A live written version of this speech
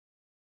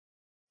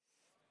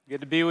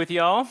Good to be with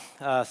y'all.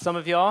 Some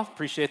of y'all,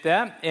 appreciate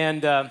that.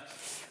 And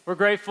we're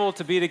grateful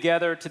to be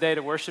together today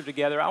to worship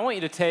together. I want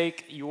you to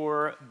take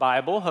your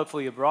Bible.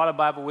 Hopefully you brought a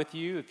Bible with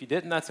you. If you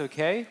didn't, that's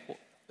okay.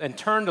 And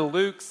turn to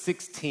Luke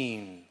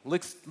 16.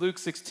 Luke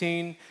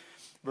 16,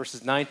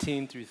 verses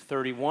 19 through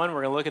 31.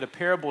 We're going to look at a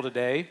parable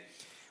today.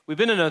 We've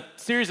been in a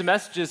series of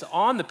messages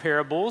on the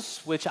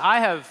parables, which I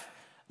have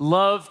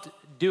loved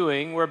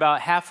doing. We're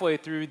about halfway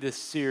through this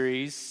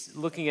series,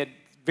 looking at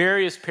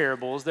various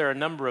parables. There are a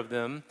number of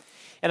them.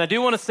 And I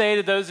do want to say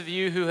to those of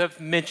you who have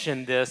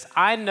mentioned this,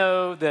 I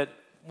know that,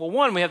 well,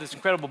 one, we have this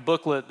incredible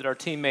booklet that our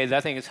team made that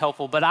I think is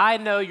helpful, but I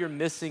know you're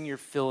missing your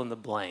fill in the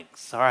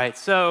blanks, all right?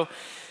 So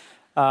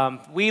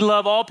we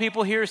love all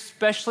people here,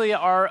 especially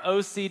our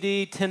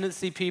OCD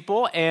tendency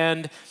people,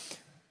 and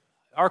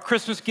our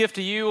Christmas gift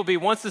to you will be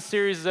once the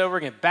series is over,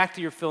 get back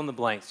to your fill in the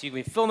blanks. You can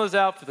be filling those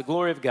out for the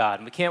glory of God,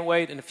 and we can't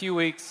wait in a few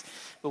weeks,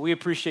 but we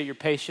appreciate your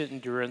patient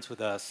endurance with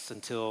us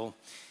until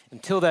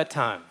that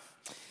time.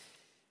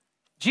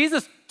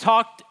 Jesus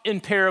talked in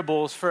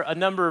parables for a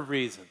number of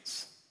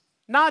reasons,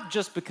 not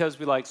just because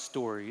we like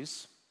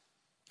stories,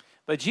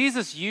 but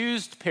Jesus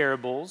used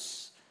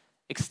parables,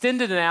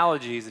 extended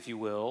analogies, if you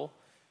will,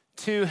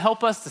 to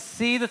help us to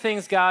see the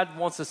things God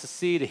wants us to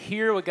see, to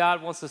hear what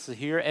God wants us to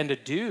hear, and to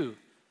do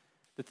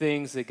the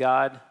things that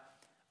God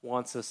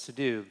wants us to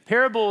do.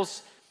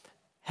 Parables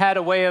had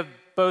a way of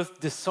both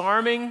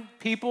disarming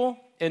people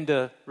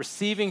into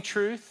receiving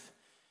truth,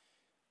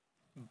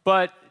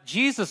 but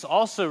Jesus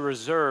also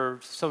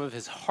reserved some of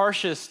his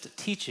harshest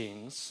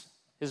teachings,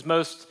 his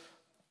most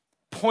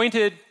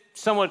pointed,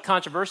 somewhat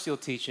controversial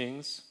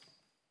teachings,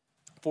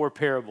 for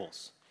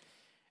parables.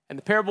 And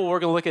the parable we're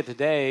going to look at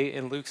today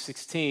in Luke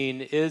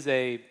 16 it's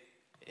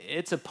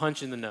a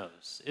punch in the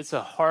nose. It's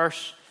a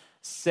harsh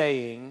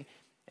saying,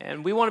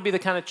 and we want to be the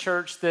kind of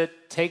church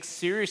that takes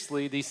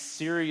seriously these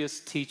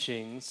serious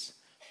teachings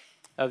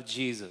of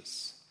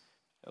Jesus.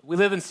 We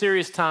live in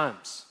serious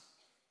times,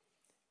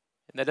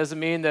 and that doesn't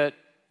mean that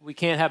we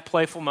can't have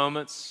playful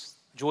moments,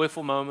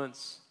 joyful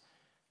moments.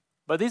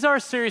 But these are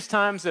serious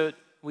times that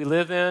we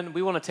live in.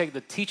 We want to take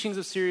the teachings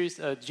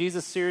of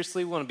Jesus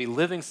seriously. We want to be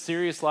living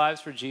serious lives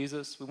for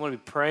Jesus. We want to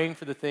be praying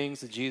for the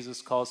things that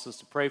Jesus calls us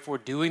to pray for,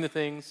 doing the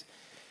things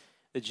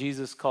that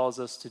Jesus calls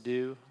us to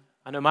do.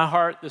 I know my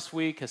heart this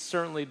week has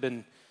certainly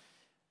been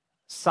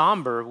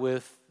somber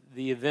with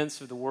the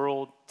events of the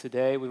world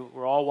today.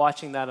 We're all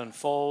watching that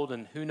unfold,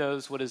 and who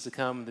knows what is to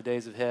come in the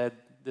days ahead.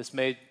 This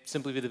may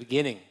simply be the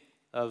beginning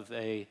of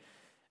a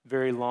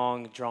very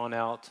long,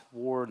 drawn-out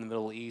war in the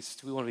Middle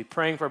East. We want to be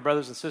praying for our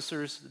brothers and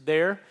sisters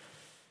there.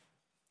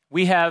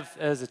 We have,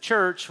 as a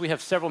church, we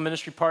have several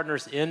ministry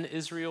partners in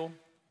Israel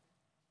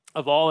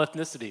of all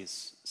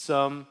ethnicities.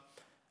 Some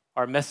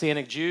are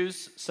Messianic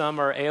Jews, some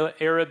are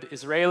Arab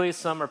Israelis,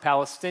 some are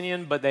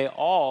Palestinian, but they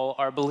all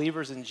are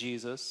believers in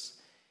Jesus.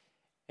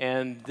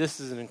 And this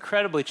is an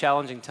incredibly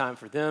challenging time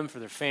for them, for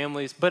their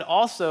families, but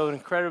also an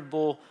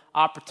incredible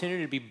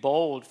opportunity to be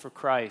bold for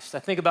Christ. I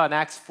think about in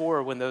Acts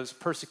 4 when those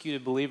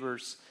persecuted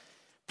believers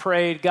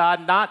prayed,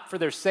 God, not for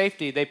their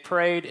safety, they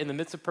prayed in the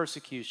midst of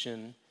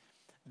persecution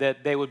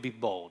that they would be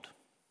bold.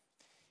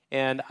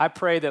 And I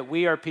pray that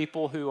we are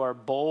people who are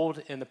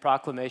bold in the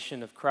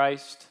proclamation of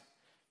Christ.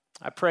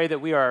 I pray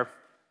that we are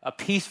a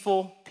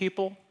peaceful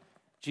people.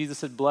 Jesus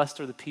said,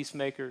 blessed are the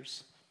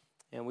peacemakers.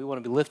 And we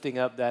want to be lifting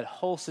up that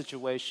whole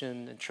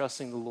situation and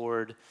trusting the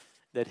Lord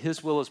that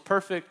his will is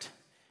perfect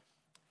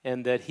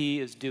and that he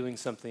is doing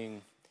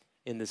something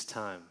in this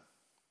time.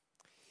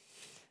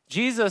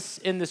 Jesus,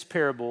 in this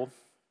parable,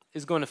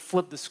 is going to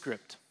flip the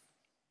script.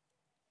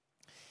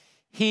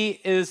 He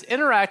is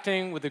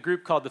interacting with a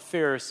group called the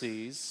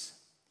Pharisees,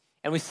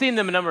 and we've seen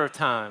them a number of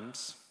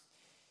times.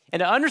 And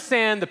to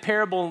understand the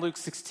parable in Luke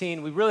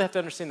 16, we really have to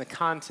understand the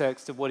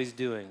context of what he's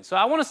doing. So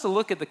I want us to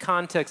look at the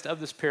context of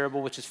this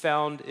parable, which is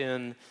found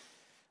in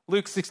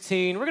Luke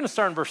 16. We're going to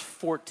start in verse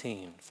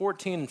 14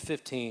 and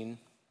 15.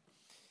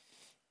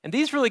 And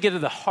these really get to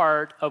the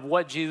heart of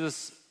what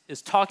Jesus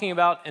is talking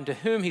about and to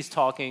whom he's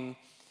talking.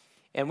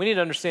 And we need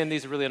to understand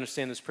these to really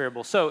understand this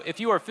parable. So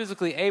if you are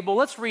physically able,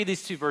 let's read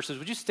these two verses.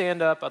 Would you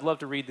stand up? I'd love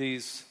to read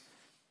these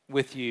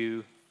with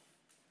you.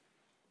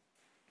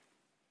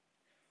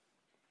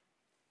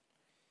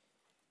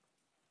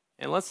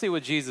 And let's see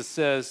what Jesus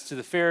says to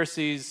the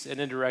Pharisees and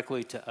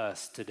indirectly to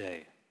us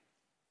today.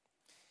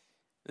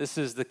 This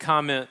is the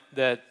comment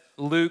that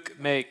Luke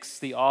makes,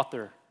 the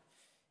author,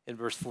 in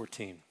verse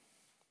 14.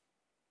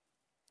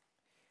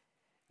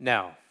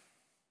 Now,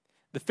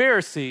 the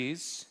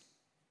Pharisees,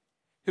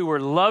 who were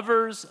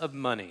lovers of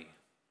money,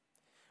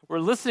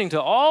 were listening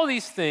to all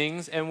these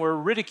things and were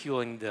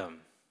ridiculing them,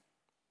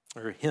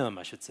 or him,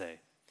 I should say.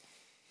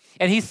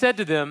 And he said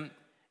to them,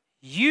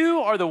 you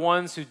are the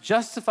ones who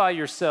justify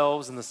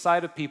yourselves in the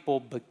sight of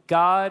people, but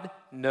God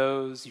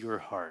knows your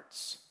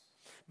hearts.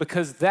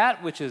 Because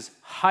that which is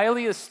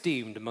highly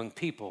esteemed among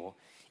people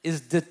is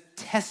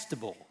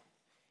detestable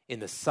in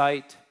the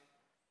sight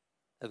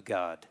of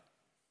God.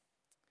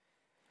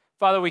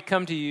 Father, we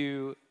come to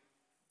you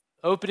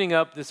opening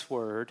up this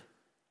word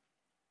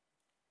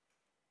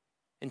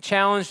and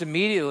challenged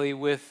immediately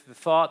with the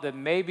thought that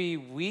maybe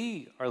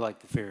we are like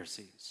the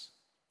Pharisees.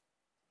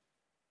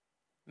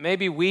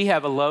 Maybe we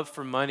have a love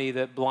for money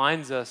that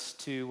blinds us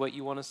to what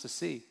you want us to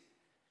see.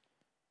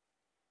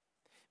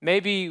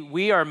 Maybe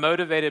we are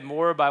motivated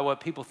more by what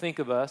people think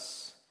of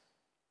us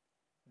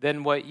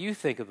than what you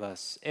think of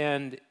us.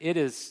 And it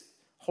is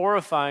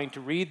horrifying to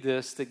read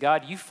this, that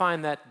God, you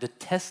find that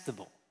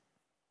detestable.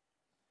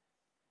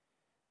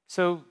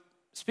 So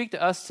speak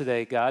to us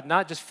today, God,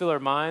 not just fill our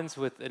minds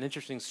with an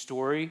interesting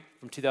story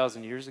from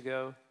 2,000 years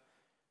ago,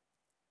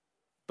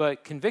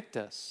 but convict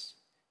us,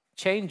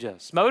 change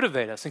us,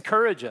 motivate us,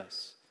 encourage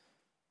us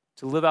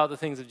to live out the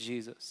things of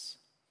Jesus.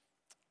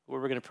 We're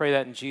going to pray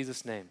that in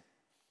Jesus' name.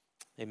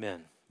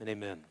 Amen and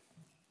amen.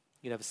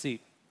 You can have a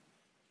seat.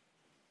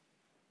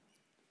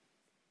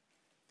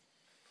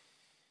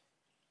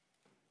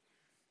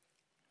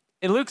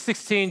 In Luke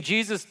 16,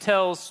 Jesus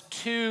tells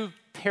two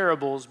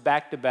parables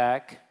back to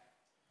back,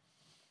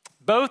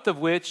 both of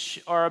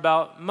which are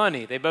about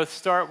money. They both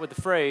start with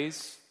the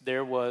phrase,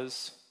 there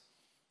was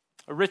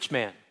a rich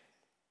man.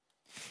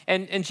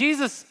 And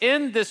Jesus,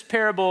 in this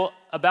parable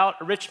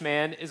about a rich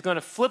man, is going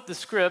to flip the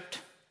script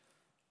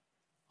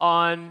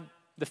on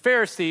the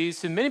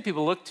Pharisees, who many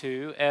people look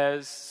to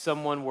as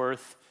someone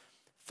worth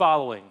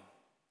following.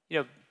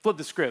 Flip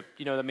the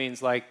script. That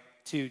means like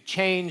to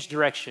change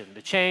direction,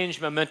 to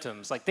change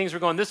momentums. Like things were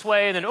going this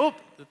way, and then,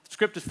 the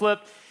script is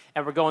flipped,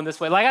 and we're going this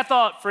way. Like I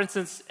thought, for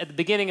instance, at the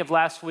beginning of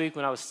last week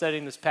when I was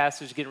studying this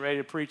passage, getting ready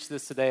to preach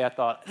this today, I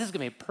thought, this is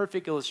going to be a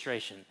perfect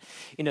illustration.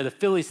 The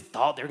Phillies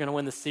thought they were going to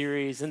win the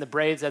series, and the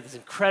Braves had this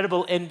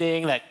incredible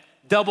ending, that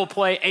double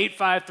play,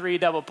 8-5-3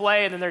 double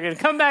play, and then they're going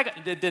to come back.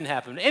 It didn't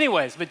happen.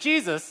 Anyways, but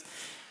Jesus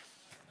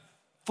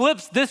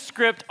flips this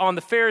script on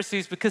the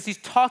Pharisees because he's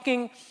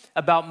talking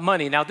about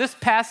money. Now, this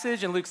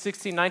passage in Luke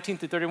 16, 19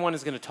 through 31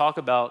 is going to talk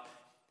about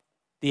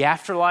the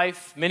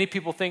afterlife. Many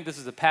people think this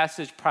is a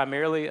passage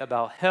primarily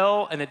about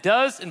hell, and it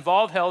does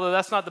involve hell, though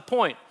that's not the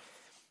point.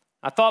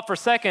 I thought for a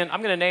second,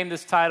 I'm going to name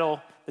this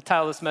title, the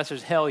title of this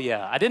message, Hell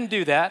Yeah. I didn't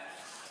do that.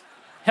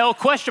 Hell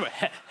question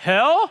mark.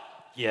 Hell?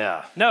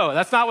 Yeah. No,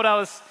 that's not what I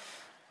was,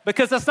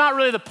 because that's not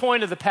really the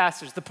point of the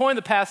passage. The point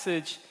of the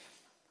passage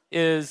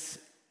is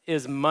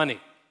money.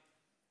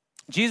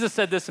 Jesus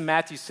said this in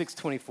Matthew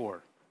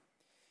 6:24.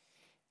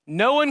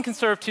 No one can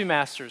serve two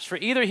masters, for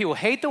either he will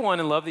hate the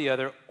one and love the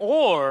other,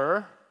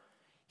 or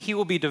he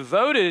will be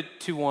devoted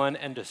to one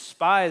and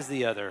despise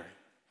the other.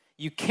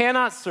 You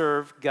cannot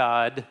serve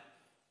God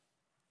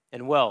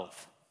and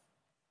wealth.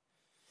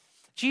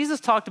 Jesus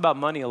talked about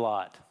money a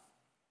lot.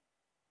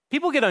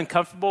 People get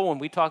uncomfortable when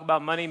we talk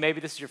about money.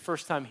 Maybe this is your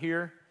first time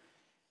here,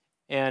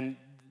 and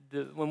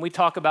when we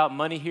talk about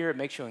money here, it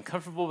makes you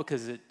uncomfortable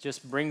because it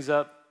just brings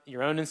up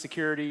your own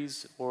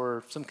insecurities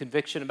or some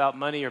conviction about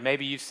money, or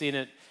maybe you've seen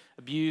it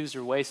abused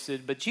or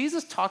wasted. But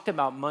Jesus talked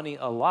about money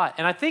a lot.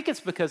 And I think it's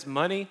because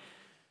money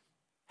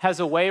has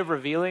a way of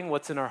revealing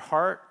what's in our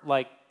heart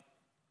like,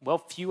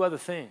 few other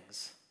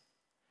things.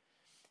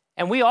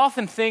 And we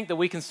often think that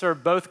we can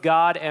serve both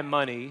God and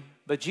money,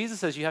 but Jesus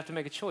says you have to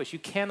make a choice. You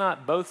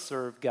cannot both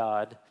serve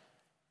God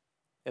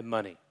and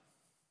money.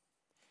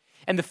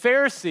 And the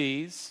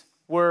Pharisees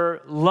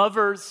were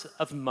lovers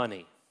of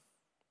money.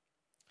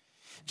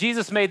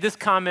 Jesus made this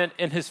comment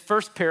in his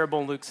first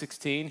parable in Luke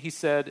 16. He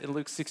said in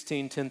Luke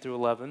 16, 10 through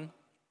 11,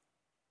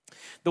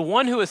 the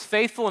one who is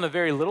faithful in a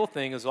very little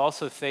thing is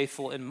also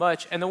faithful in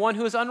much, and the one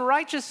who is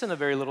unrighteous in a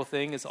very little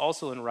thing is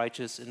also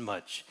unrighteous in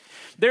much.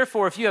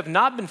 Therefore, if you have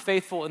not been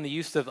faithful in the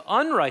use of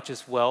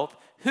unrighteous wealth,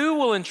 who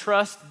will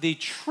entrust the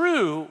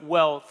true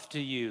wealth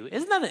to you?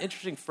 Isn't that an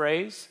interesting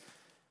phrase?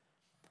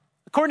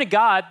 According to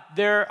God,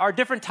 there are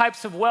different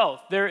types of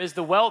wealth. There is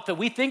the wealth that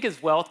we think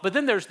is wealth, but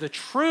then there's the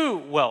true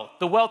wealth,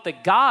 the wealth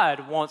that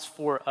God wants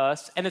for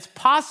us. And it's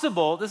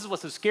possible, this is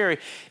what's so scary,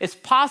 it's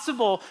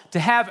possible to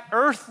have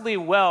earthly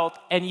wealth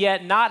and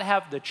yet not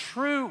have the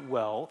true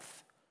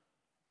wealth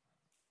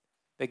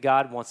that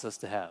God wants us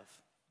to have.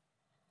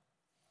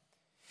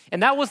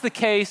 And that was the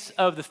case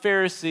of the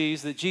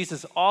Pharisees that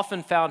Jesus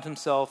often found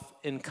himself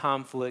in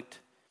conflict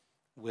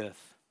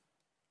with.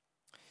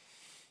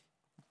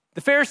 The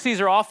Pharisees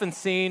are often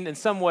seen in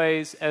some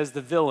ways as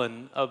the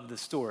villain of the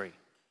story.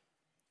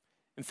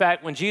 In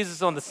fact, when Jesus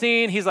is on the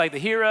scene, he's like the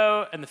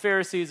hero and the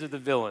Pharisees are the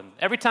villain.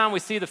 Every time we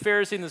see the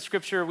Pharisee in the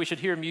scripture, we should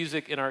hear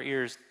music in our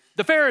ears.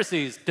 The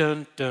Pharisees,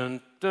 dun, dun,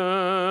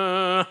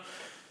 dun.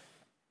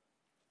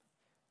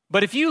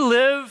 But if you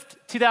lived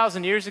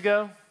 2,000 years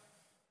ago,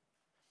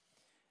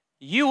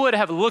 you would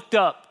have looked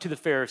up to the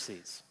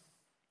Pharisees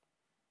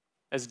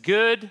as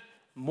good,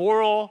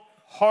 moral,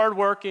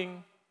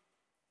 hardworking,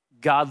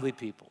 godly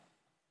people.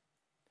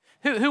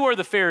 Who are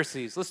the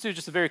Pharisees? Let's do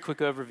just a very quick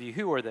overview.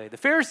 Who are they? The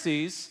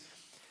Pharisees,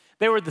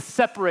 they were the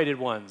separated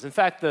ones. In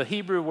fact, the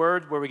Hebrew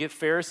word where we get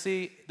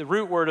Pharisee, the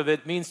root word of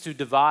it means to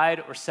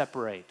divide or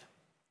separate.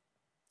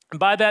 And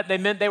by that, they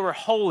meant they were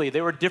holy.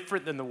 They were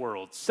different than the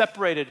world,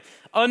 separated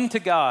unto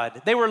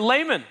God. They were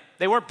laymen.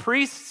 They weren't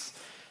priests.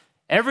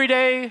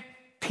 Everyday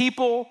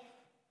people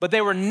but they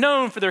were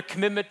known for their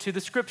commitment to the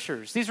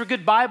scriptures. These were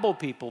good Bible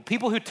people,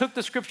 people who took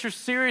the scriptures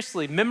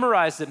seriously,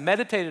 memorized it,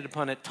 meditated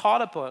upon it,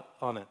 taught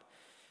upon it.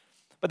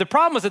 But the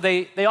problem was that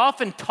they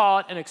often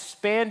taught an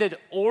expanded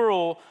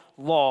oral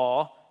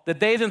law that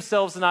they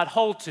themselves did not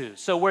hold to.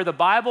 So where the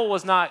Bible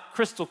was not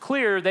crystal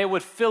clear, they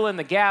would fill in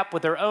the gap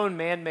with their own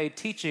man-made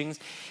teachings.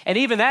 And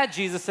even that,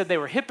 Jesus said they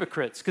were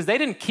hypocrites because they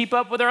didn't keep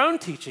up with their own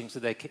teachings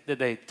that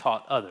they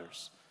taught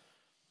others.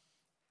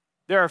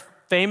 There are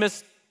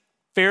famous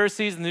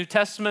Pharisees in the New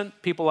Testament,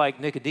 people like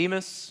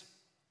Nicodemus,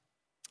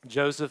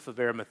 Joseph of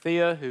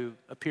Arimathea, who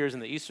appears in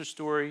the Easter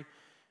story.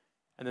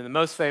 And then the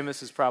most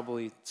famous is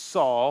probably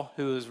Saul,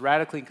 who was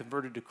radically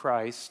converted to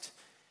Christ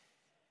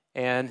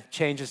and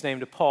changed his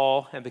name to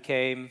Paul and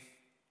became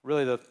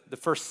really the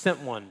first sent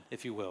one,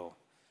 if you will,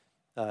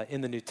 in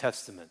the New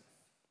Testament.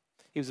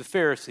 He was a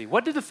Pharisee.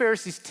 What did the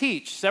Pharisees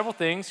teach? Several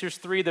things. Here's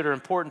three that are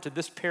important to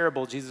this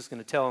parable Jesus is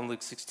going to tell in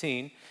Luke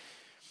 16.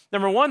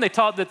 Number one, they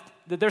taught that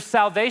their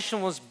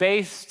salvation was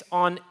based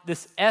on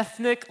this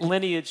ethnic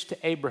lineage to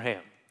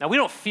Abraham. Now, we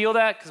don't feel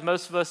that because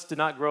most of us did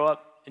not grow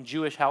up in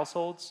Jewish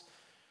households.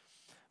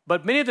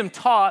 But many of them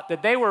taught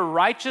that they were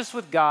righteous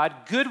with God,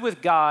 good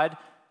with God,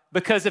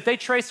 because if they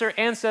trace their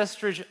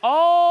ancestry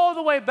all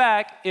the way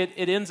back, it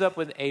ends up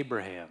with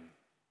Abraham.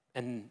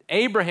 And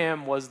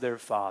Abraham was their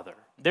father.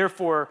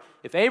 Therefore,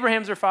 if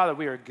Abraham's their father,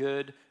 we are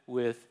good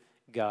with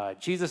God.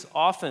 Jesus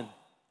often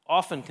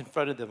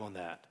confronted them on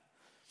that.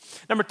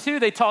 Number two,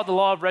 they taught the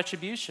law of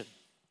retribution,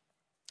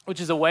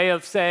 which is a way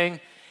of saying,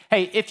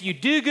 hey, if you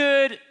do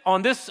good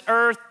on this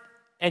earth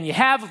and you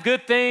have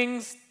good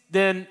things,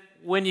 then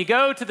when you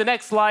go to the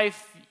next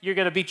life, you're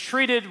going to be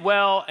treated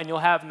well and you'll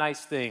have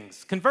nice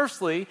things.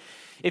 Conversely,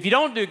 if you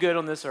don't do good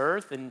on this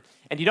earth and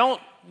you don't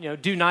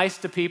do nice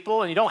to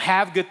people and you don't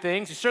have good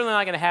things, you're certainly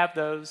not going to have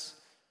those.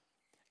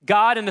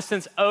 God, in a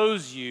sense,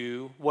 owes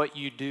you what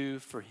you do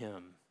for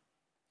him.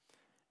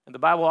 And the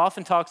Bible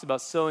often talks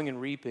about sowing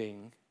and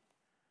reaping,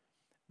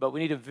 but we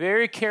need to be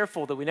very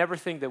careful that we never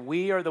think that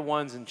we are the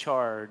ones in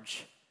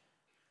charge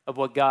of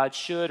what God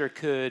should or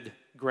could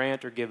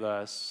grant or give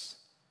us.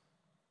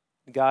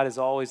 God is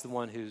always the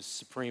one who's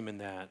supreme in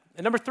that.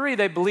 And number three,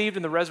 they believed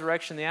in the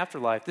resurrection and the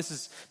afterlife.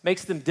 This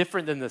makes them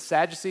different than the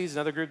Sadducees,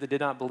 another group that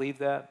did not believe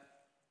that.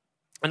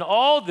 And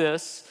all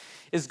this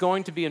is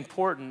going to be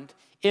important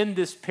in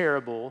this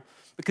parable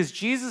because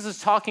Jesus is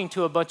talking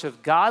to a bunch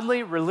of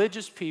godly,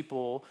 religious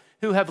people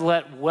who have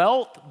let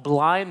wealth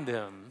blind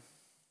them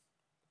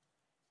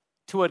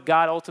to what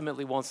God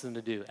ultimately wants them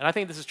to do. And I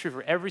think this is true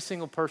for every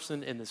single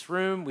person in this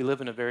room. We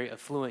live in a very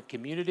affluent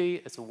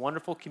community. It's a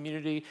wonderful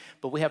community,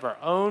 but we have our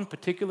own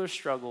particular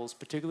struggles,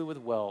 particularly with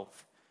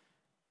wealth.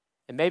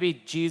 And maybe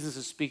Jesus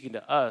is speaking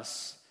to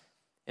us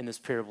in this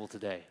parable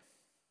today.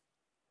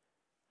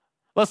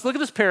 Let's look at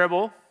this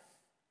parable,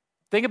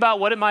 think about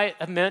what it might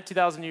have meant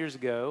 2,000 years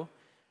ago,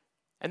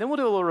 and then we'll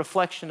do a little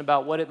reflection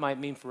about what it might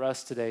mean for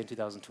us today in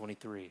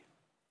 2023.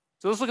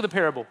 So let's look at the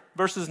parable.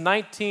 Verses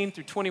 19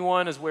 through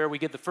 21 is where we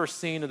get the first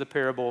scene of the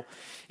parable,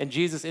 and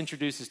Jesus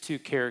introduces two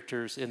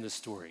characters in this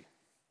story.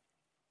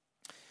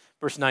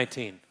 Verse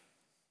 19.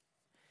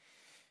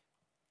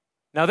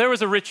 Now there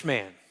was a rich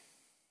man,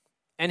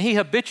 and he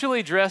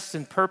habitually dressed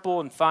in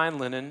purple and fine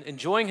linen,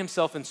 enjoying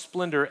himself in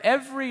splendor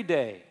every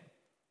day.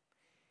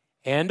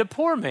 And a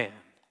poor man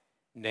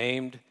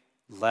named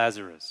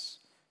Lazarus.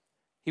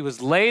 He was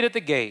laid at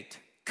the gate,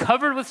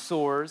 covered with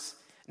sores.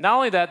 Not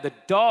only that,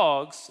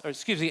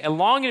 and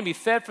longing to be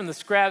fed from the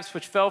scraps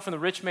which fell from the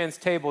rich man's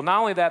table. Not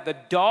only that, the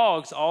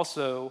dogs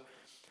also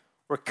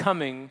were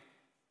coming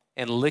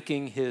and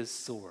licking his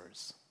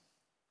sores.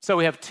 So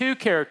we have two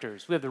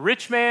characters. We have the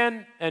rich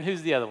man, and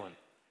who's the other one?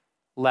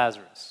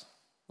 Lazarus.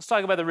 Let's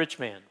talk about the rich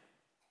man.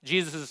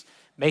 Jesus is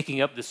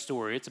making up this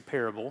story. It's a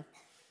parable.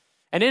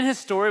 And in his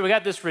story, we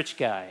got this rich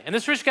guy. And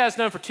this rich guy is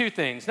known for two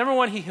things. Number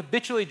one, he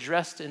habitually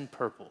dressed in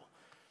purple.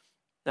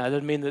 Now, that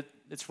doesn't mean that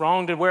it's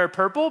wrong to wear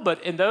purple,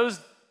 but in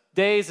those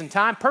days and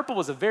time, purple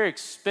was a very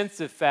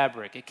expensive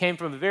fabric. It came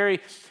from a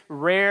very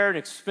rare and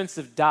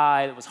expensive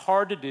dye that was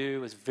hard to do. It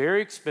was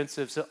very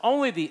expensive, so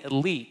only the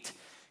elite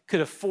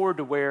could afford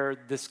to wear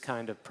this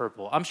kind of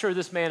purple. I'm sure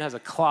this man has a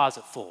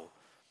closet full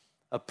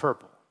of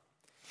purple.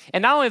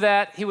 And not only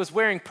that, he was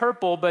wearing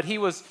purple, but he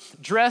was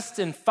dressed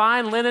in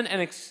fine linen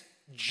and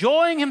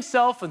enjoying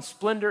himself in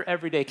splendor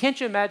every day. Can't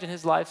you imagine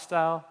his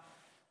lifestyle?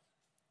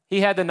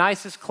 He had the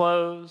nicest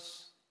clothes.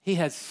 He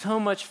had so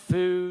much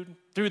food,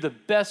 threw the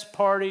best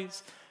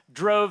parties,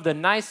 drove the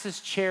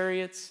nicest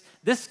chariots.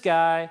 This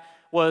guy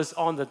was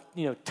on the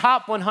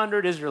top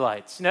 100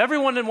 Israelites.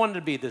 Everyone wanted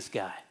to be this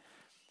guy.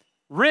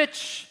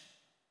 Rich,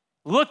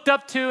 looked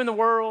up to in the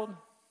world.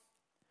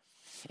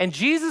 And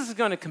Jesus is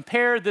going to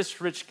compare this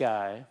rich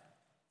guy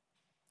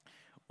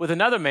with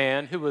another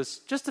man who was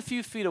just a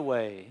few feet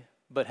away,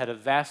 but had a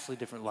vastly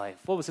different life.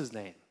 What was his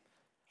name?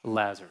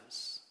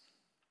 Lazarus.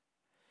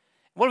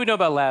 What do we know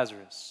about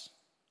Lazarus?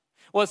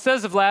 Well, it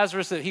says of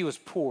Lazarus that he was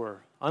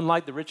poor.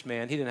 Unlike the rich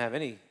man, he didn't have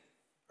any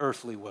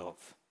earthly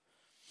wealth.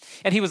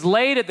 And he was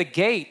laid at the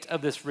gate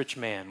of this rich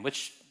man,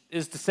 which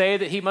is to say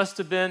that he must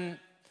have been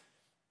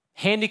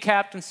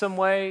handicapped in some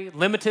way,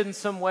 limited in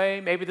some way.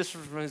 Maybe this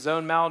was from his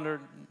own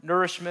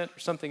malnourishment or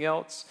something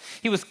else.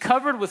 He was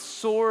covered with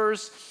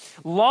sores,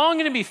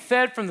 longing to be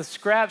fed from the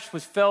scraps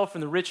which fell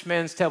from the rich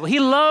man's table. He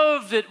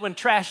loved it when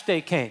trash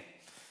day came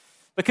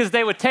because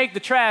they would take the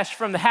trash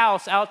from the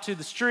house out to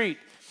the street.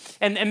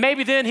 And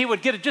maybe then he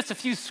would get just a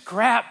few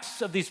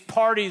scraps of these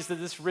parties that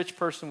this rich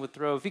person would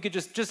throw. If he could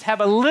just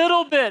have a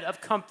little bit of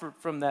comfort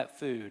from that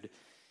food.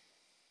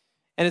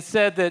 And it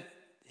said that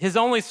his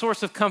only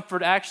source of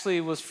comfort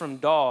actually was from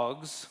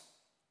dogs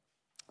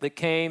that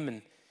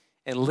came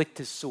and licked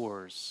his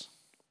sores.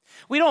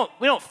 We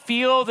don't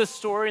feel this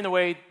story in the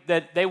way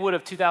that they would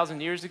have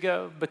 2,000 years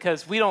ago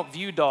because we don't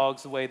view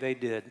dogs the way they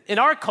did. In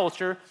our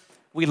culture,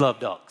 we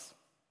love dogs.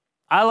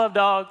 I love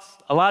dogs.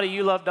 A lot of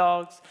you love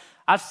dogs.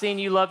 I've seen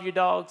you love your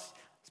dogs.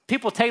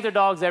 People take their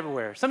dogs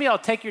everywhere. Some of y'all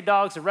take your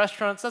dogs to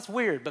restaurants. That's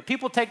weird, but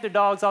people take their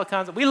dogs all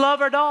kinds of. We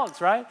love our dogs,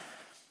 right?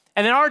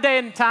 And in our day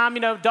and time,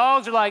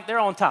 dogs are like, they're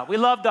on top. We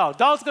love dogs.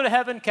 Dogs go to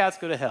heaven, cats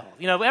go to hell.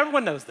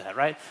 Everyone knows that,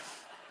 right?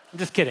 I'm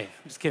just kidding.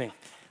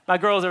 My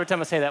girls, every time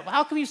I say that, well,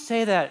 how come you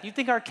say that? You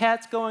think our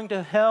cat's going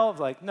to hell? I'm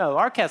like, no,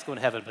 our cat's going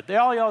to heaven, but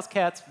all y'all's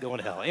cats going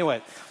to hell.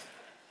 Anyway.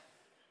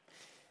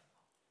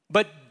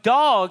 But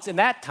dogs in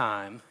that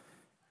time,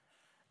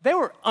 they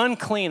were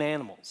unclean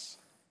animals.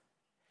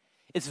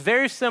 It's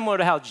very similar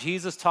to how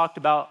Jesus talked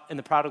about in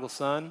the prodigal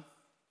son. Do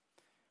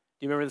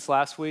you remember this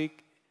last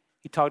week?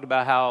 He talked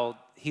about how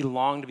he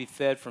longed to be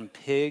fed from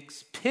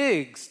pigs.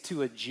 Pigs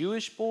to a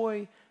Jewish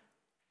boy,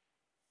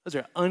 those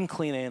are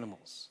unclean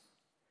animals.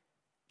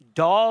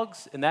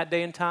 Dogs in that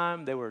day and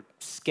time, they were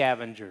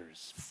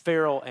scavengers,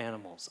 feral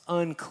animals,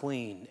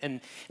 unclean.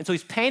 And so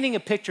he's painting a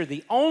picture.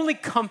 The only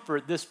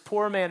comfort this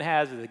poor man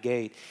has at the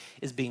gate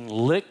is being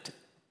licked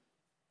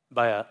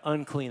by an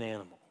unclean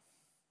animal.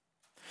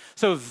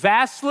 So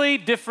vastly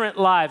different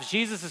lives.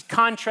 Jesus is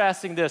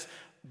contrasting this,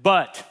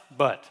 but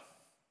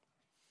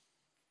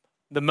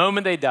the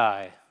moment they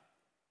die,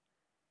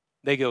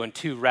 they go in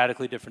two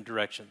radically different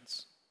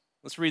directions.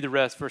 Let's read the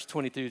rest, verse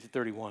 22 to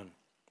 31.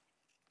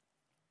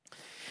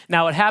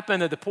 Now it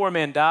happened that the poor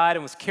man died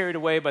and was carried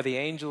away by the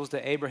angels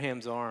to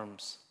Abraham's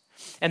arms.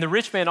 And the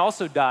rich man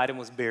also died and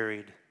was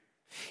buried.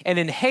 And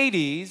in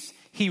Hades,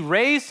 he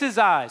raised his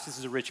eyes, this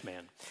is a rich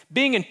man,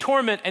 being in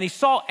torment, and he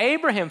saw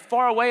Abraham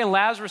far away and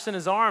Lazarus in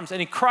his arms.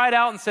 And he cried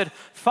out and said,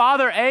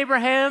 Father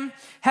Abraham,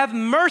 have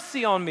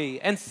mercy on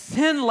me and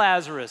send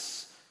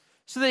Lazarus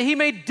so that he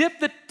may dip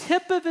the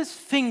tip of his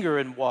finger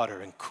in water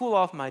and cool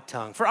off my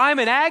tongue, for I am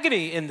in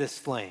agony in this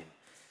flame.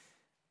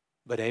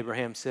 But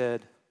Abraham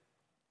said,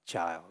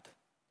 Child,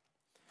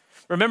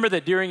 remember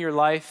that during your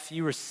life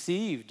you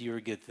received your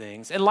good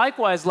things, and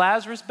likewise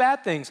Lazarus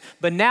bad things,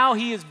 but now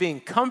he is being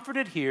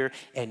comforted here,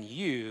 and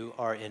you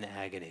are in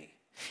agony.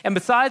 And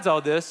besides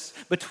all this,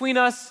 between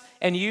us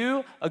and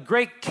you, a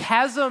great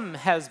chasm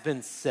has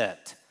been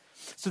set,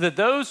 so that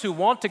those who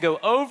want to go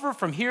over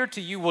from here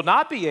to you will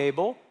not be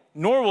able,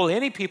 nor will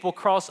any people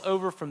cross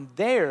over from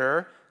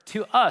there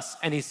to us.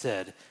 And he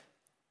said,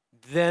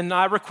 Then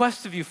I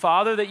request of you,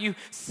 Father, that you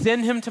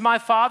send him to my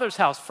father's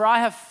house, for I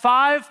have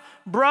 5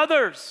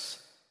 brothers,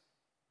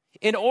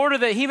 in order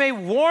that he may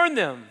warn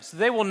them, so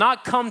they will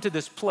not come to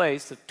this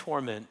place of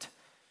torment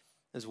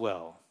as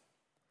well.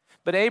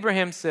 But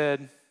Abraham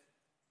said,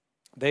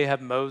 They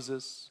have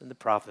Moses and the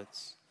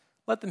prophets.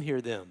 Let them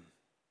hear them.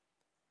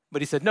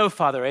 But he said, No,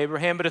 Father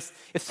Abraham, but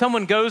if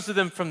someone goes to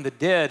them from the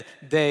dead,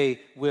 they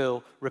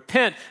will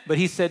repent. But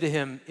he said to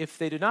him, If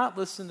they do not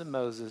listen to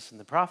Moses and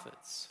the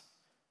prophets,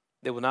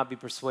 they will not be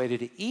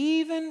persuaded,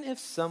 even if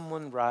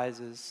someone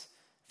rises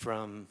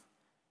from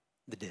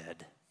the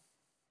dead.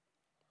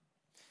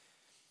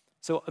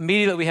 So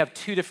immediately we have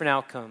 2 different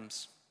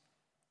outcomes.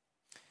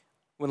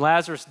 When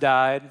Lazarus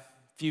died,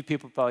 few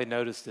people probably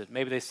noticed it.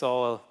 Maybe they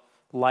saw a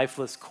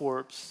lifeless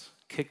corpse,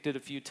 kicked it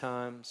a few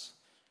times.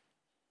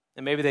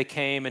 And maybe they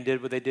came and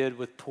did what they did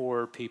with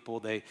poor people.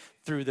 They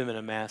threw them in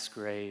a mass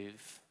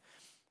grave.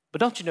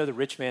 But don't you know the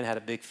rich man had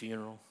a big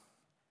funeral?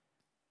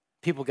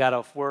 People got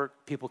off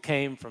work. People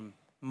came from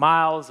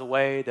miles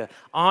away to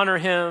honor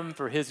him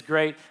for his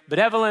great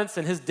benevolence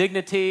and his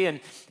dignity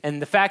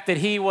and the fact that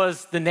he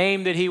was the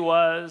name that he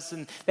was.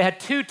 And they had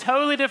 2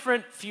 totally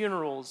different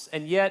funerals.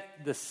 And yet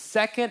the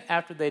second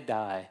after they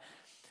die,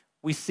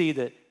 we see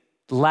that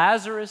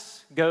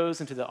Lazarus goes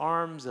into the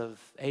arms of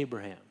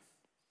Abraham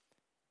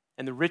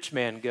and the rich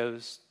man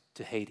goes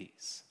to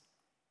Hades.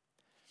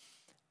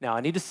 Now,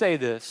 I need to say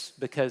this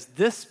because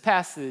this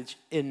passage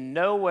in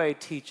no way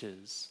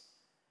teaches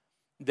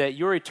that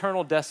your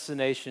eternal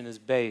destination is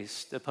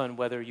based upon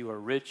whether you are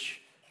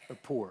rich or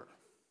poor.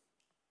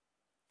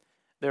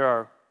 There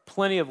are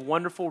plenty of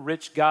wonderful,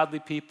 rich, godly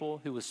people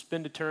who will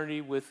spend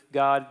eternity with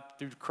God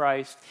through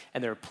Christ,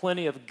 and there are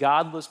plenty of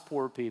godless,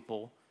 poor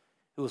people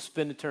who will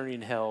spend eternity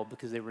in hell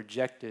because they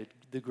rejected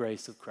the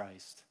grace of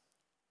Christ.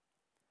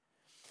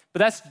 But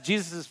that's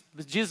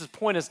Jesus'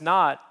 point is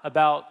not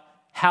about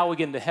how we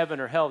get into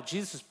heaven or hell.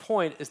 Jesus'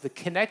 point is the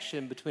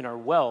connection between our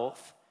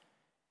wealth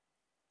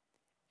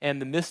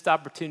and the missed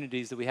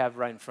opportunities that we have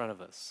right in front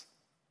of us.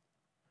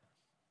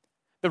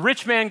 The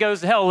rich man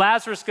goes to hell.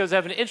 Lazarus goes to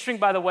heaven. Interesting,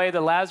 by the way,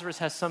 that Lazarus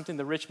has something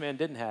the rich man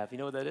didn't have. You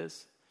know what that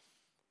is?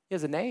 He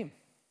has a name.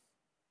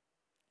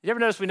 You ever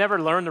notice we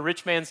never learn the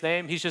rich man's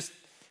name? He's just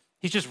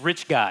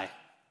rich guy.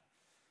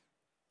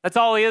 That's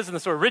all he is in the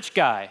story, rich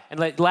guy. And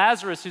like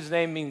Lazarus, whose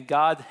name means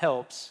God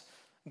helps,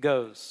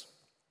 goes.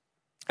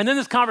 And then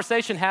this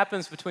conversation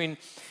happens between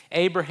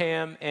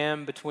Abraham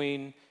and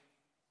between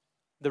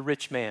the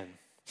rich man.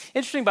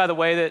 Interesting, by the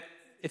way, that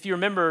if you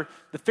remember,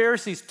 the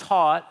Pharisees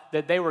taught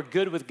that they were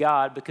good with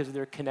God because of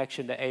their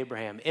connection to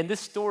Abraham. In this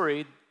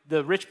story,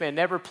 the rich man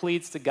never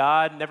pleads to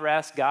God, never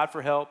asks God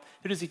for help.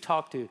 Who does he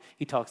talk to?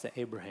 He talks to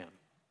Abraham.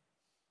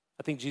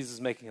 I think Jesus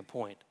is making a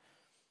point.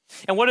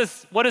 And what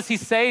does he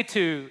say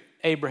to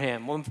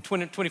Abraham? Well,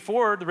 in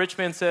 24, the rich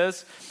man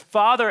says,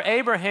 "Father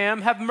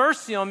Abraham, have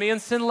mercy on me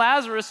and send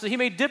Lazarus so he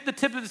may dip the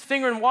tip of his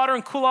finger in water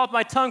and cool off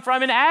my tongue, for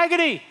I'm in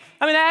agony.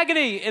 I'm in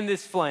agony in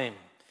this flame."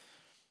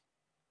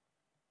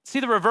 See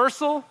the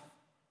reversal?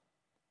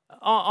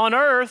 On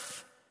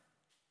earth,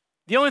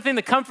 the only thing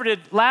that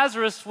comforted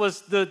Lazarus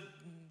was the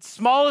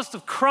smallest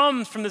of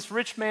crumbs from this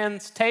rich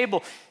man's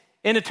table.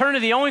 In eternity,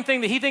 the only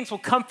thing that he thinks will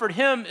comfort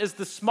him is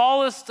the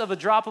smallest of a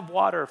drop of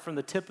water from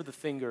the tip of the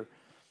finger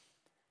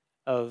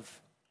of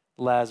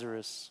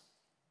Lazarus.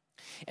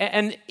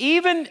 And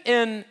even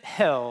in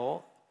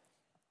hell,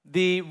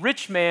 the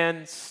rich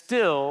man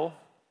still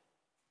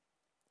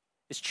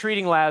is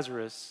treating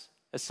Lazarus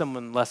as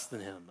someone less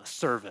than him, a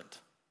servant.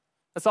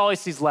 That's all he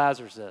sees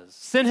Lazarus as.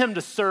 Send him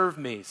to serve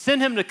me.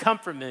 Send him to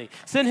comfort me.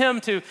 Send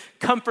him to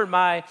comfort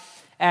my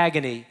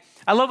agony.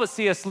 I love what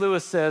C.S.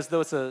 Lewis says,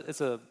 though it's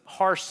a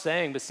harsh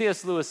saying, but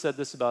C.S. Lewis said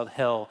this about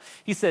hell.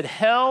 He said,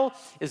 "Hell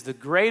is the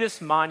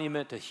greatest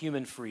monument to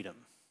human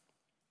freedom."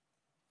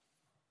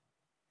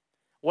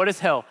 What is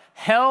hell?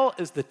 Hell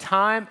is the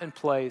time and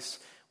place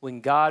when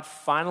God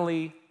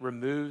finally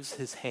removes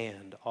his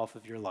hand off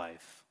of your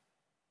life.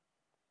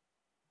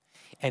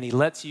 And he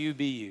lets you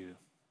be you.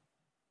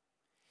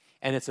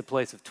 And it's a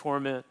place of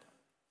torment,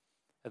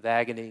 of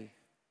agony,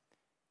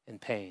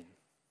 and pain.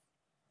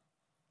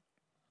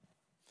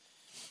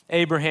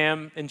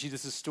 Abraham, in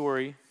Jesus'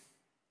 story,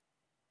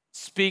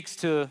 speaks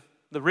to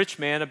the rich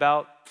man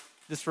about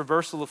this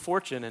reversal of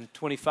fortune. In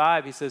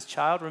 25, he says,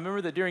 "Child,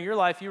 remember that during your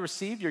life you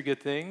received your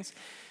good things,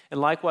 and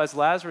likewise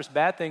Lazarus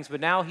bad things, but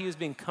now he is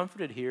being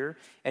comforted here,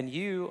 and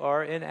you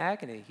are in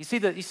agony." You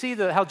see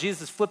how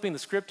Jesus is flipping the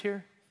script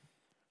here?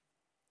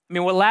 I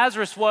mean, what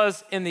Lazarus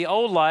was in the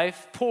old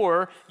life,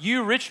 poor,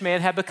 you, rich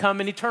man, have become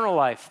in eternal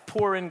life,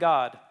 poor in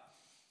God.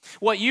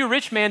 What you,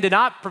 rich man, did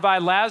not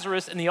provide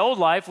Lazarus in the old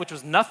life, which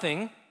was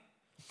nothing,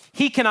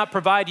 he cannot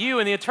provide you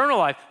in the eternal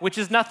life, which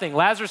is nothing.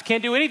 Lazarus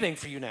can't do anything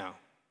for you now.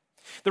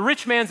 The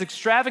rich man's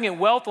extravagant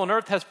wealth on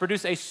earth has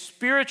produced a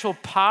spiritual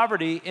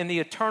poverty in the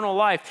eternal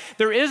life.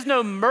 There is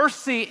no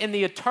mercy in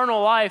the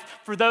eternal life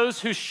for those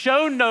who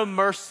show no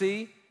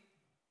mercy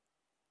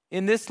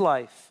in this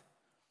life.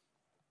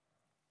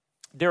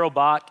 Darrell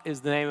Bach is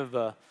the name of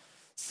a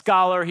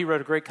scholar. He wrote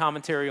a great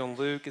commentary on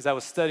Luke. As I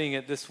was studying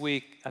it this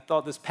week, I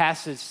thought this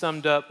passage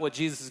summed up what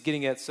Jesus is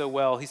getting at so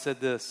well. He said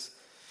this: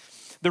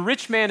 "The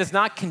rich man is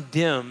not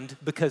condemned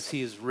because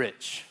he is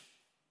rich,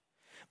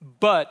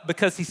 but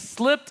because he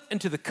slipped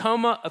into the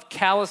coma of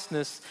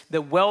callousness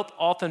that wealth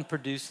often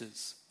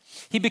produces.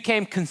 He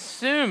became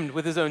consumed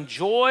with his own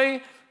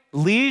joy,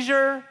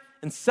 leisure,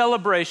 and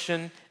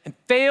celebration, and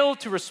failed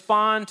to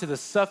respond to the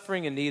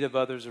suffering and need of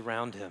others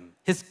around him.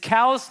 His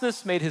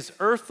callousness made his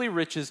earthly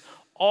riches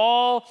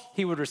all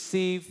he would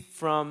receive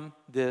from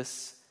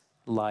this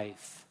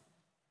life."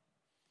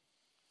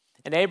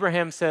 And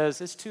Abraham says,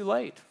 it's too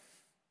late.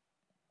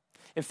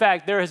 In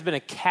fact, there has been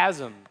a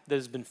chasm that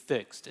has been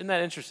fixed. Isn't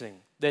that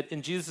interesting? That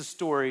in Jesus'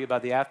 story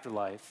about the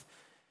afterlife,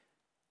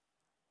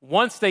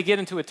 once they get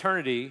into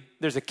eternity,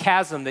 there's a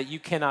chasm that you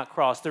cannot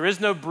cross. There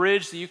is no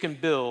bridge that you can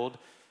build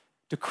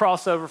to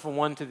cross over from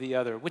one to the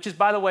other, which is,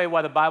 by the way,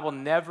 why the Bible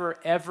never,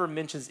 ever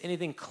mentions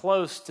anything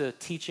close to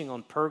teaching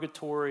on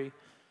purgatory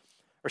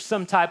or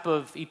some type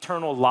of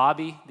eternal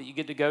lobby that you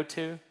get to go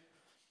to,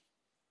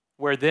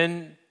 where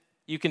then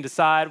you can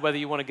decide whether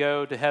you want to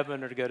go to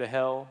heaven or to go to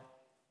hell.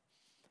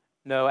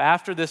 No,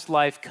 after this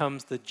life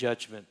comes the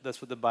judgment. That's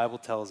what the Bible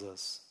tells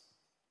us.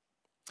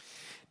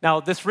 Now,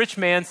 this rich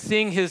man,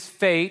 seeing his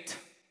fate,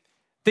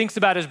 thinks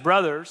about his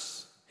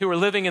brothers who are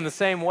living in the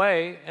same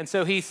way. And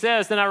so he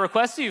says, "Then I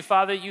request of you,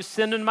 Father, you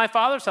send into my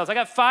father's house. I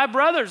got 5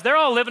 brothers. They're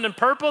all living in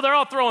purple. They're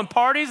all throwing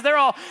parties. They're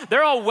all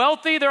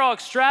wealthy. They're all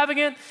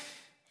extravagant.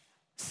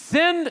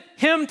 Send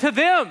him to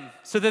them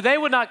so that they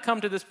would not come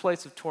to this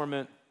place of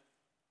torment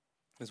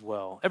as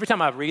well." Every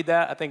time I read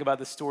that, I think about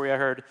this story I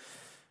heard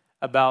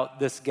about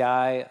this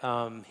guy.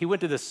 He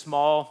went to this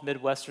small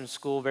Midwestern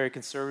school, very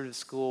conservative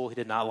school. He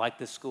did not like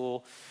this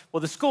school. Well,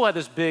 the school had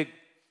this big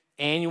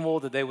annual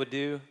that they would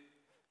do,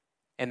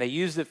 and they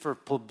used it for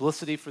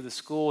publicity for the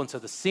school. And so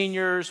the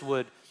seniors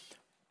would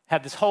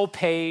have this whole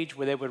page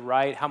where they would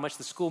write how much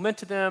the school meant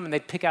to them, and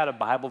they'd pick out a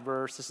Bible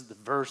verse. This is the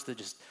verse that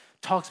just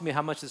talks to me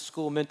how much the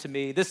school meant to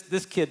me.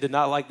 This kid did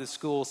not like this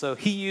school, so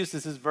he used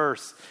as his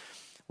verse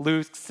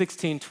Luke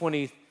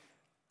 16:20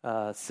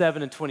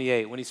 7 and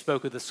 28 when he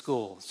spoke of the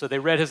school. So they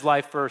read his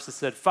life verse. It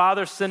said,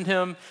 Father, send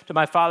him to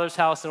my father's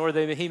house in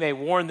order that he may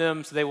warn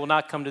them so they will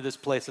not come to this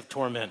place of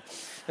torment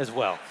as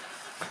well.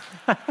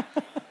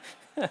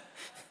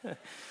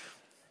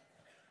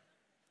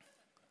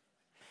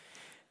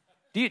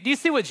 Do you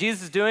see what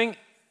Jesus is doing?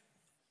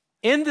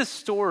 In this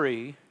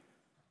story,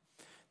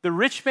 the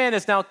rich man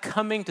is now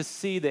coming to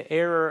see the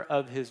error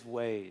of his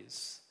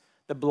ways.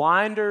 The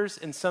blinders,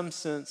 in some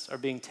sense, are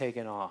being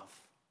taken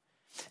off.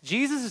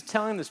 Jesus is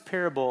telling this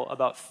parable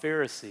about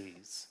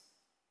Pharisees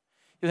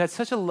who had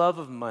such a love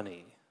of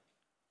money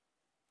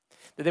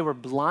that they were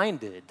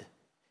blinded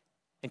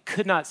and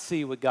could not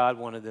see what God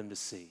wanted them to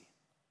see.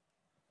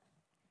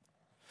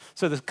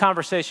 So the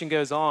conversation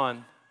goes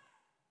on.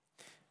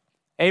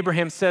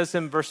 Abraham says to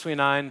him, verse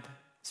 29,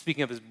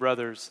 speaking of his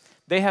brothers,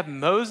 they have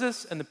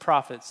Moses and the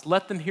prophets.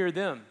 Let them hear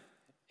them.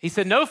 He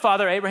said, no,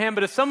 Father Abraham,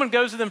 but if someone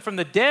goes to them from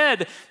the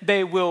dead,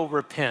 they will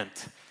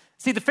repent.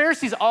 See, the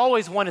Pharisees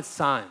always wanted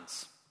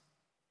signs.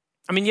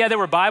 I mean, yeah, they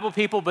were Bible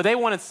people, but they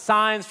wanted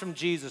signs from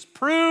Jesus.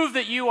 Prove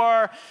that you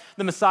are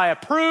the Messiah.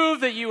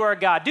 Prove that you are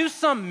God. Do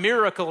some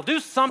miracle. Do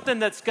something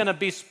that's going to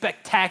be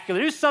spectacular.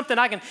 Do something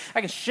I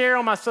can share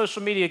on my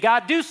social media.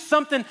 God, do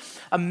something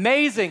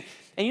amazing.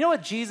 And you know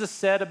what Jesus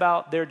said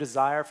about their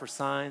desire for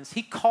signs?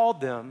 He called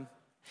them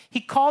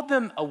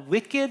a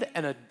wicked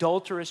and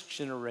adulterous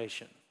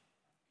generation.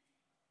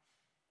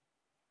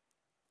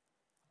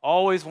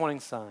 Always wanting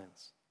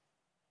signs.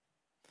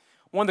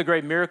 One of the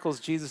great miracles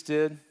Jesus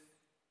did,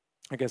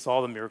 I guess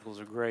all the miracles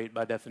are great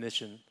by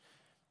definition,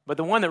 but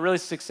the one that really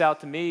sticks out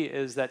to me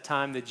is that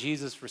time that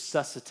Jesus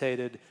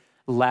resuscitated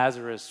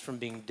Lazarus from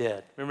being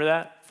dead. Remember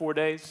that? 4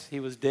 days he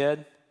was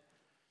dead.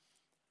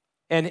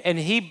 And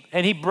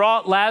he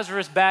brought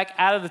Lazarus back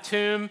out of the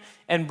tomb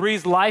and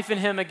breathed life in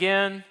him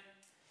again.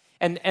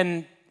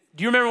 And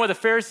do you remember what the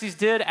Pharisees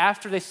did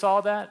after they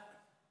saw that?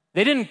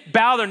 They didn't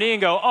bow their knee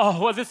and go,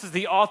 oh, well, this is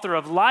the author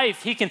of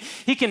life. He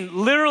can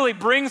literally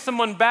bring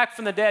someone back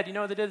from the dead. You know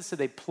what they did? So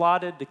they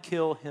plotted to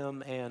kill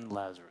him and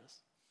Lazarus.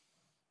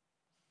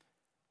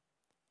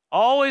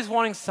 Always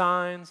wanting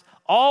signs,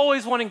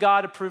 always wanting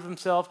God to prove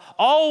himself,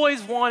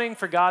 always wanting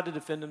for God to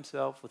defend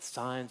himself with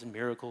signs and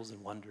miracles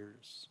and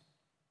wonders.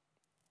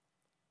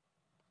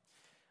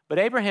 But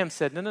Abraham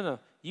said, no,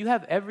 you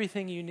have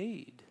everything you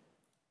need.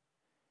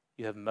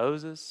 You have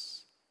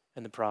Moses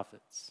and the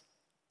prophets.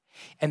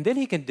 And then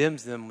he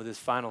condemns them with his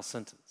final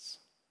sentence.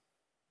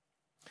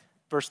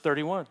 Verse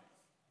 31.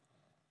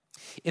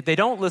 If they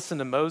don't listen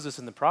to Moses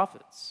and the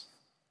prophets,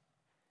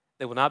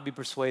 they will not be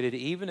persuaded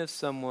even if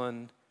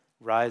someone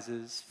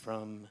rises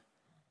from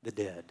the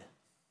dead.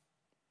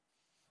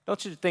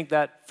 Don't you think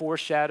that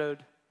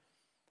foreshadowed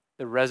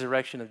the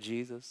resurrection of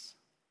Jesus?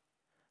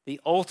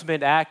 The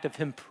ultimate act of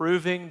him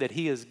proving that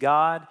he is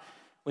God.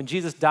 When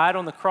Jesus died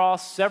on the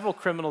cross, several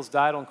criminals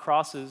died on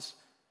crosses.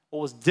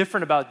 What was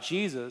different about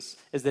Jesus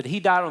is that he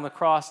died on the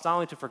cross not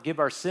only to forgive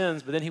our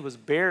sins, but then he was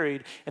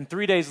buried. And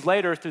 3 days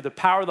later, through the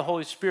power of the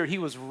Holy Spirit, he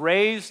was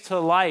raised to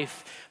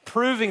life,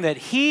 proving that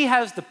he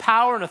has the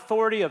power and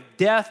authority of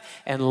death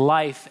and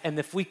life. And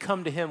if we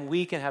come to him,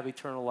 we can have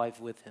eternal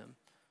life with him.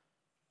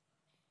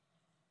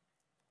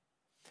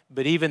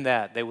 But even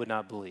that, they would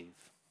not believe.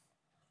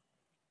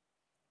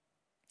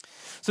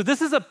 So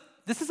this is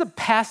a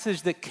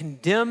passage that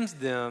condemns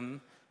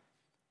them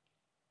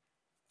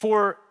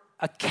for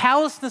a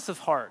callousness of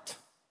heart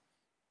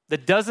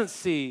that doesn't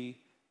see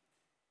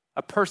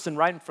a person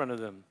right in front of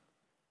them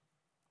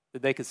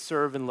that they could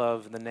serve and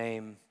love in the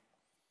name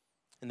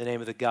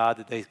of the God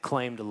that they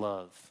claim to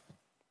love.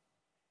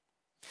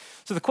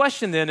 So the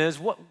question then is,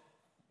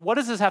 what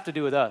does this have to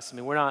do with us? I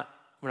mean, we're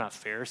not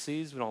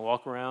Pharisees. We don't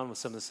walk around with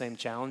some of the same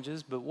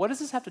challenges. But what does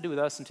this have to do with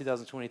us in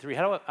 2023?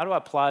 How do I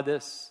apply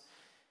this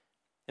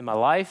in my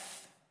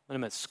life, when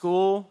I'm at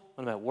school,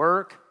 when I'm at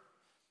work,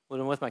 when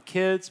I'm with my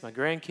kids, my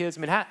grandkids?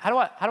 I mean, how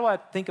do I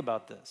think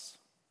about this?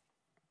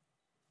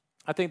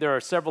 I think there are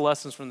several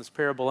lessons from this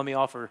parable. Let me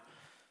offer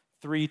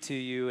 3 to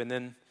you,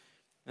 and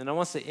I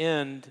want to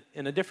end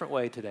in a different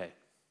way today.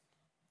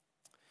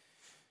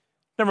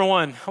 Number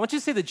 1, I want you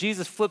to see that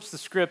Jesus flips the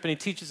script and he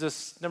teaches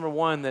us, number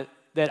 1,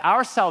 that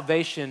our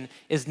salvation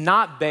is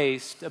not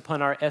based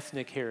upon our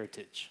ethnic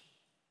heritage.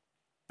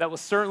 That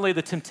was certainly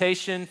the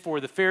temptation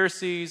for the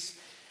Pharisees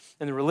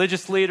and the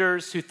religious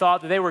leaders who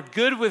thought that they were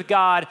good with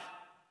God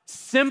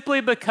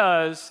simply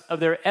because of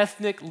their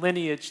ethnic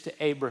lineage to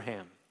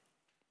Abraham.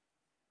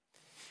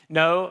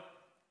 No,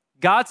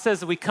 God says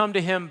that we come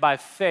to him by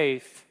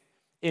faith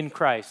in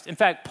Christ. In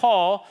fact,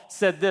 Paul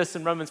said this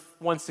in Romans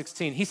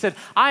 1:16. He said,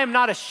 I am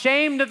not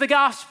ashamed of the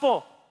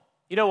gospel.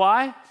 You know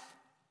why?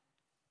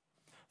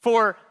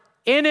 For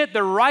in it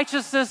the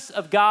righteousness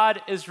of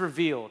God is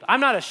revealed. I'm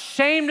not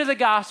ashamed of the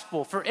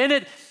gospel, for in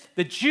it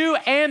the Jew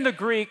and the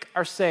Greek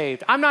are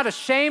saved. I'm not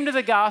ashamed of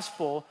the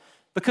gospel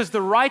because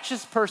the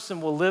righteous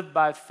person will live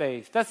by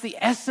faith. That's the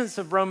essence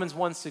of Romans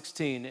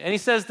 1:16. And he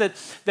says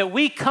that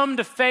we come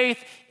to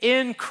faith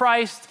in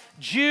Christ,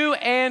 Jew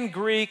and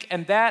Greek,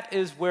 and that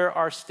is where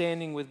our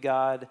standing with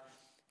God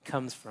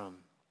comes from.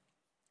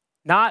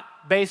 Not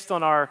based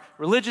on our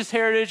religious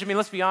heritage. I mean,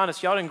 let's be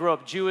honest, y'all didn't grow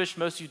up Jewish.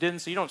 Most of you didn't,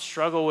 so you don't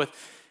struggle with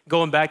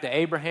going back to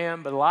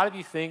Abraham. But a lot of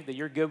you think that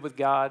you're good with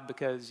God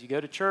because you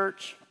go to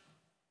church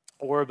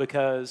or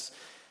because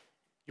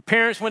your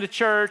parents went to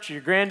church or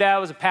your granddad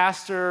was a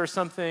pastor or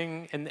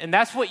something. And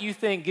that's what you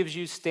think gives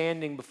you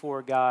standing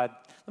before God.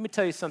 Let me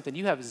tell you something.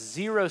 You have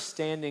zero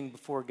standing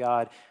before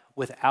God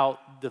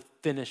without the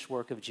finished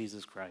work of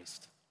Jesus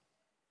Christ.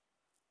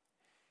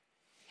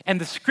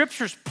 And the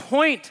scriptures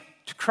point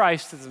to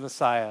Christ as the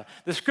Messiah.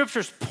 The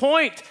scriptures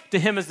point to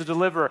him as the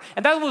deliverer.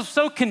 And that was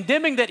so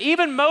condemning that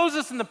even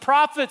Moses and the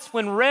prophets,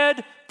 when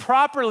read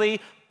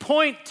properly,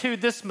 point to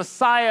this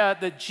Messiah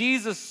that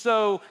Jesus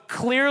so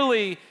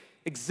clearly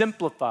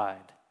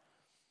exemplified.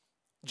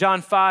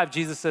 John 5,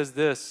 Jesus says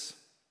this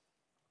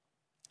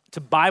to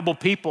Bible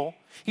people.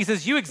 He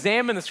says, you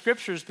examine the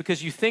scriptures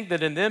because you think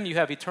that in them you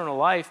have eternal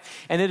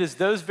life, and it is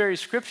those very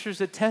scriptures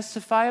that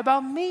testify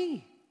about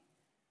me.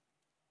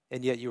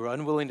 And yet you are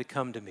unwilling to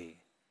come to me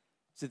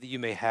so that you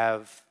may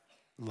have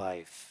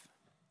life.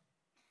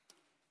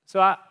 So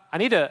I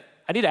need to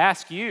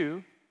ask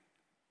you,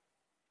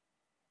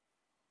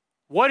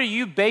 what are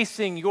you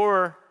basing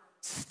your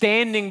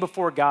standing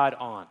before God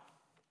on?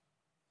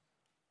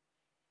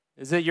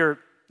 Is it the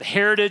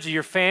heritage of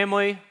your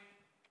family?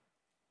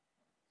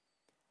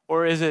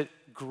 Or is it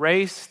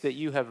grace that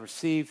you have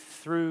received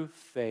through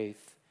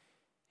faith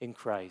in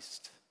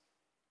Christ?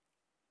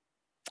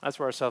 That's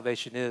where our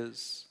salvation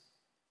is.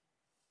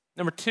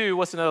 Number 2,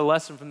 what's another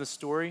lesson from this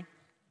story?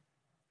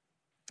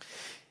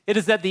 It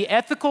is that the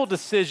ethical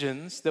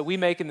decisions that we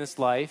make in this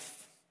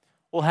life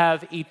will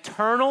have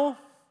eternal,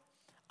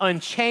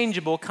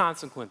 unchangeable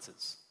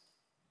consequences.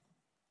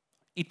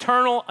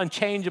 Eternal,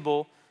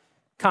 unchangeable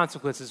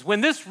consequences. When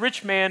this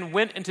rich man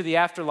went into the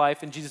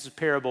afterlife in Jesus'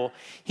 parable,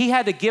 he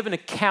had to give an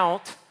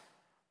account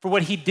for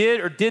what he did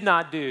or did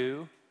not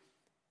do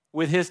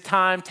with his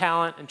time,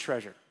 talent, and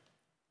treasure.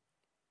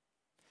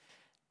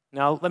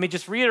 Now, let me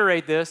just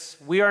reiterate this.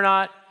 We are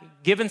not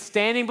given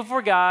standing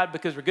before God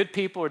because we're good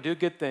people or do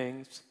good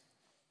things.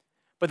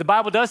 But the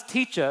Bible does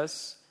teach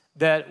us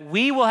that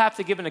we will have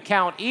to give an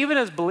account, even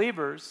as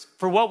believers,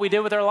 for what we did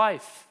with our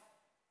life,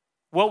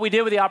 what we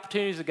did with the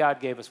opportunities that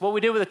God gave us, what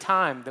we did with the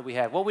time that we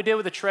had, what we did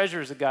with the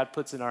treasures that God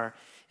puts in our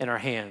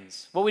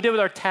hands, what we did with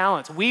our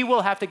talents. We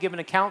will have to give an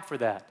account for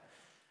that.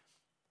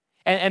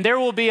 And there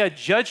will be a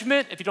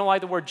judgment, if you don't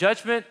like the word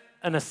judgment,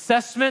 an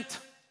assessment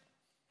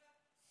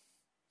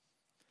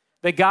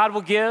that God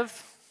will give.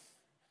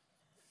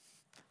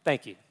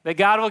 Thank you. That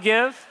God will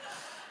give.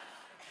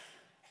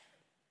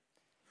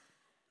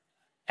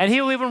 And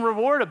he will even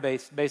reward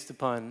us based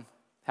upon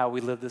how we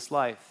live this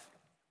life.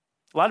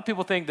 A lot of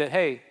people think that,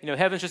 hey,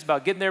 heaven's just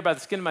about getting there by the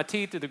skin of my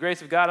teeth through the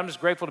grace of God. I'm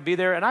just grateful to be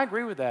there. And I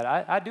agree with that.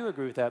 I do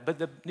agree with that. But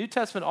the New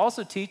Testament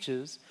also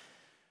teaches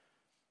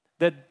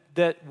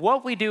that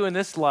what we do in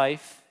this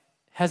life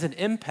has an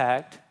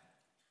impact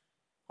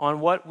on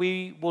what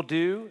we will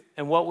do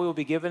and what we will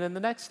be given in the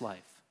next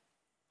life.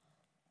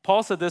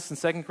 Paul said this in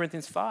 2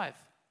 Corinthians 5.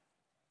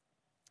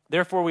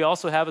 Therefore, we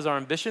also have as our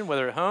ambition,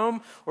 whether at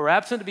home or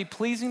absent, to be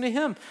pleasing to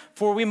him.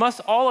 For we must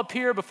all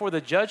appear before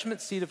the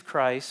judgment seat of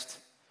Christ,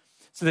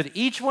 so that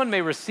each one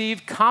may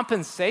receive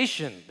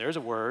compensation, there's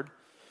a word,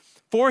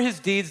 for his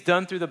deeds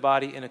done through the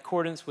body in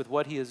accordance with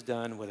what he has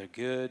done, whether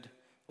good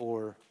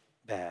or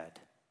bad.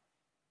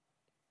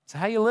 So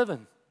how you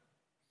living?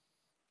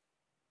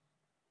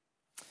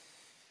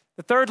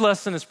 The third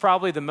lesson is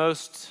probably the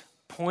most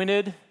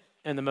pointed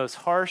and the most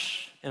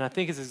harsh, and I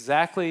think is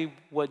exactly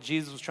what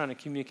Jesus was trying to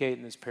communicate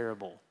in this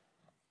parable.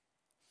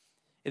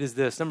 It is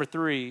this. Number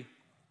 3,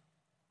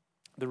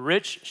 the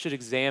rich should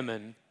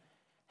examine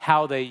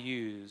how they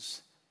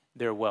use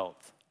their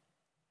wealth.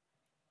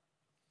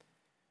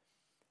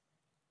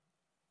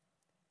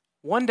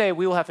 One day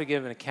we will have to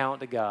give an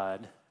account to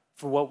God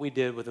for what we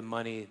did with the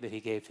money that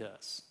he gave to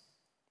us.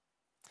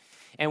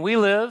 And we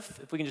live,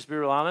 if we can just be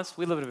real honest,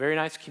 we live in a very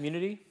nice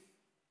community.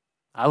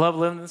 I love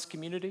living in this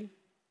community.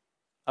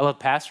 I love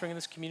pastoring in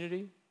this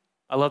community.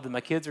 I love that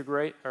my kids are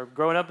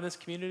growing up in this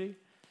community.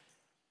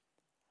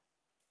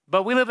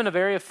 But we live in a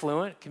very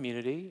affluent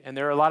community, and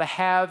there are a lot of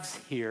haves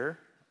here.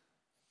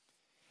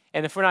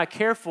 And if we're not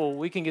careful,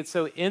 we can get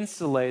so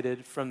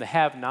insulated from the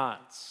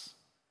have-nots.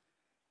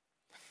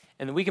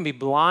 And we can be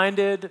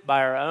blinded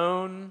by our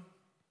own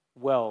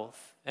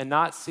wealth and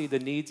not see the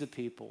needs of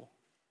people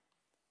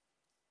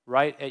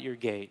right at your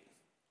gate.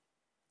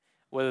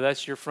 Whether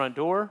that's your front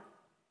door,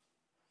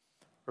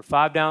 or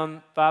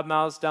 5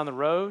 miles down the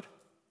road,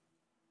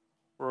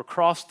 or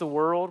across the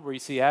world where you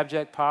see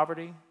abject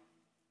poverty.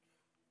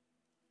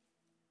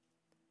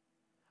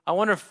 I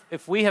wonder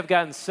if we have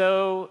gotten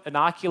so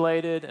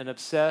inoculated and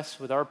obsessed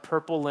with our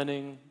purple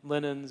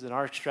linens and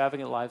our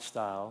extravagant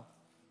lifestyle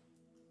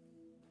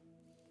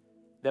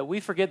that we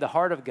forget the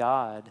heart of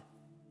God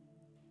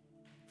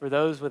for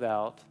those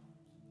without,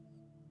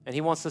 and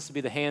he wants us to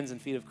be the hands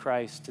and feet of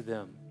Christ to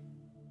them.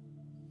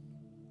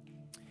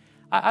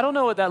 I don't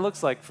know what that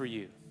looks like for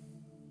you.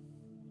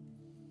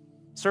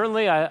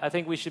 Certainly, I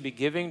think we should be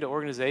giving to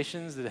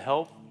organizations that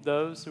help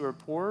those who are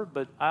poor,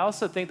 but I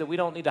also think that we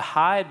don't need to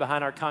hide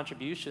behind our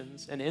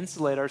contributions and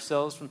insulate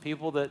ourselves from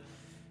people that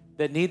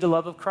need the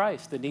love of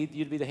Christ, that need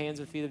you to be the hands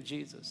and feet of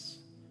Jesus.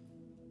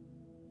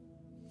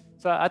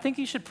 So I think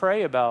you should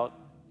pray about,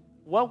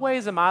 what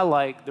ways am I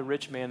like the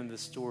rich man in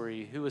this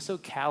story who was so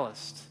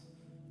calloused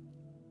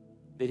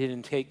that he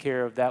didn't take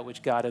care of that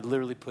which God had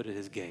literally put at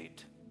his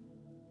gate?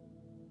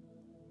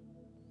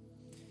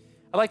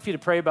 I'd like for you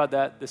to pray about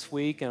that this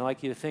week, and I'd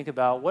like you to think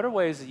about, what are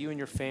ways that you and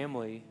your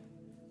family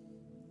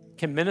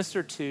can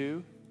minister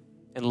to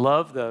and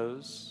love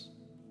those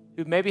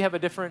who maybe have a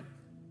different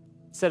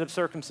set of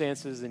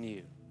circumstances than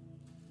you,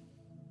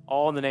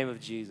 all in the name of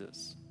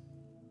Jesus.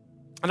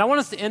 And I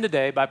want us to end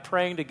today by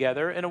praying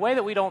together in a way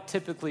that we don't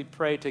typically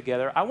pray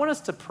together. I want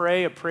us to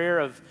pray a prayer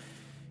of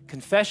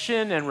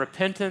confession and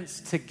repentance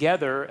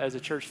together as a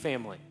church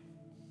family.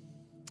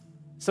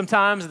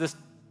 Sometimes at this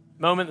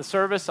moment in the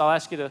service, I'll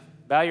ask you to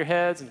bow your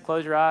heads and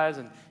close your eyes,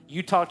 and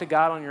you talk to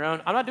God on your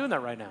own. I'm not doing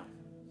that right now.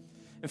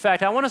 In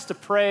fact, I want us to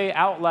pray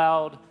out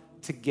loud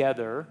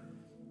together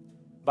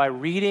by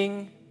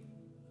reading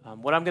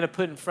what I'm going to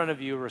put in front of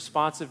you, a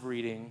responsive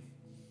reading.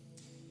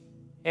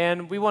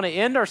 And we want to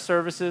end our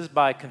services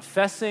by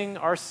confessing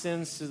our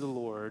sins to the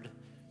Lord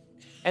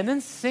and then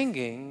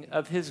singing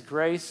of his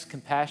grace,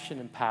 compassion,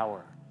 and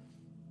power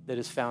that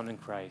is found in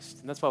Christ.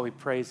 And that's why we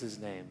praise his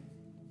name.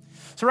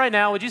 So right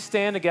now, would you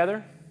stand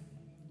together?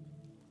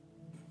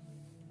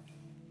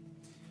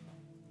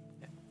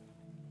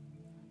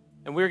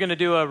 And we're going to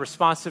do a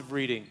responsive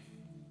reading.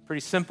 Pretty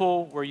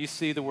simple. Where you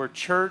see the word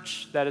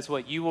church, that is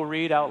what you will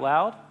read out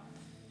loud.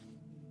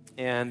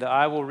 And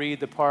I will read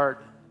the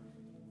part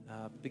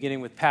beginning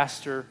with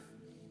pastor,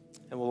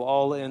 and we'll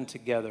all end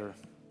together.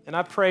 And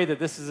I pray that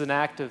this is an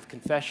act of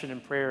confession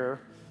and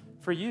prayer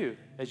for you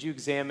as you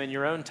examine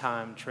your own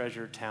time,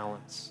 treasure,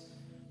 talents,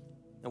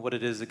 and what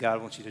it is that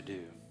God wants you to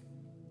do.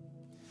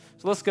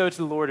 So let's go to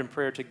the Lord in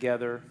prayer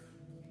together,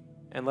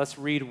 and let's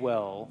read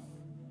well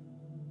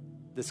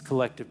this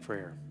collective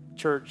prayer.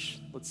 Church,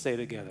 let's say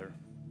together.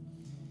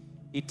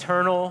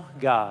 Eternal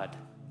God,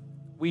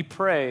 we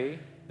pray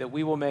that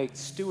we will make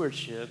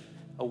stewardship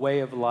a way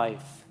of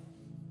life.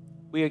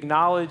 We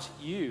acknowledge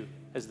you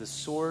as the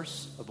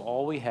source of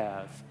all we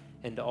have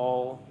and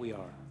all we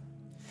are.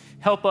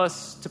 Help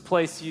us to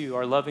place you,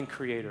 our loving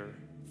Creator,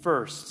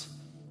 first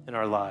in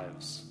our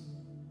lives.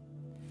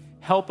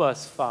 Help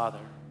us, Father,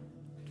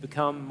 to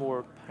become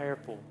more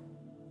prayerful,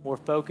 more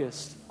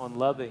focused on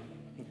loving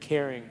and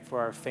caring for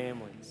our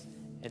families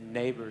and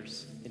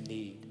neighbors in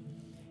need,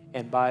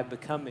 and by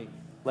becoming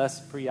less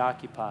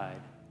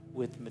preoccupied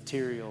with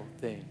material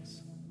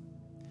things.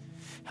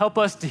 Help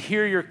us to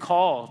hear your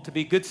call to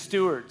be good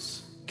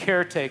stewards,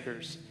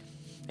 caretakers,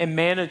 and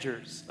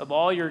managers of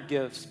all your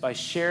gifts by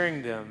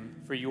sharing them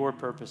for your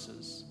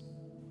purposes.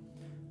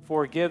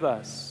 Forgive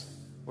us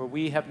where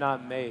we have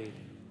not made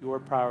your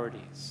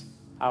priorities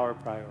our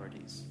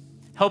priorities.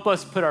 Help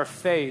us put our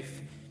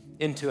faith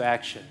into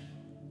action.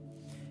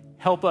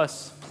 Help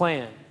us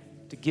plan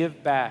to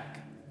give back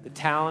the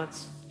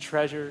talents,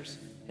 treasures,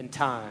 and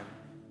time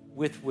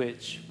with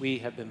which we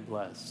have been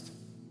blessed.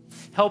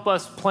 Help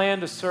us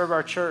plan to serve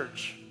our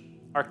church,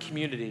 our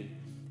community,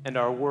 and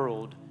our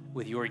world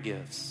with your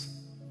gifts.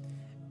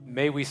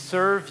 May we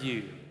serve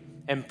you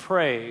and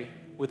pray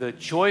with a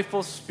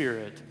joyful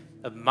spirit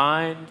of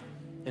mind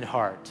and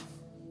heart.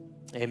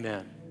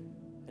 Amen.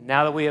 And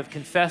now that we have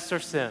confessed our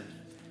sin,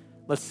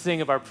 let's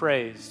sing of our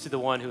praise to the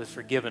one who has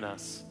forgiven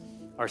us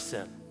our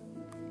sin.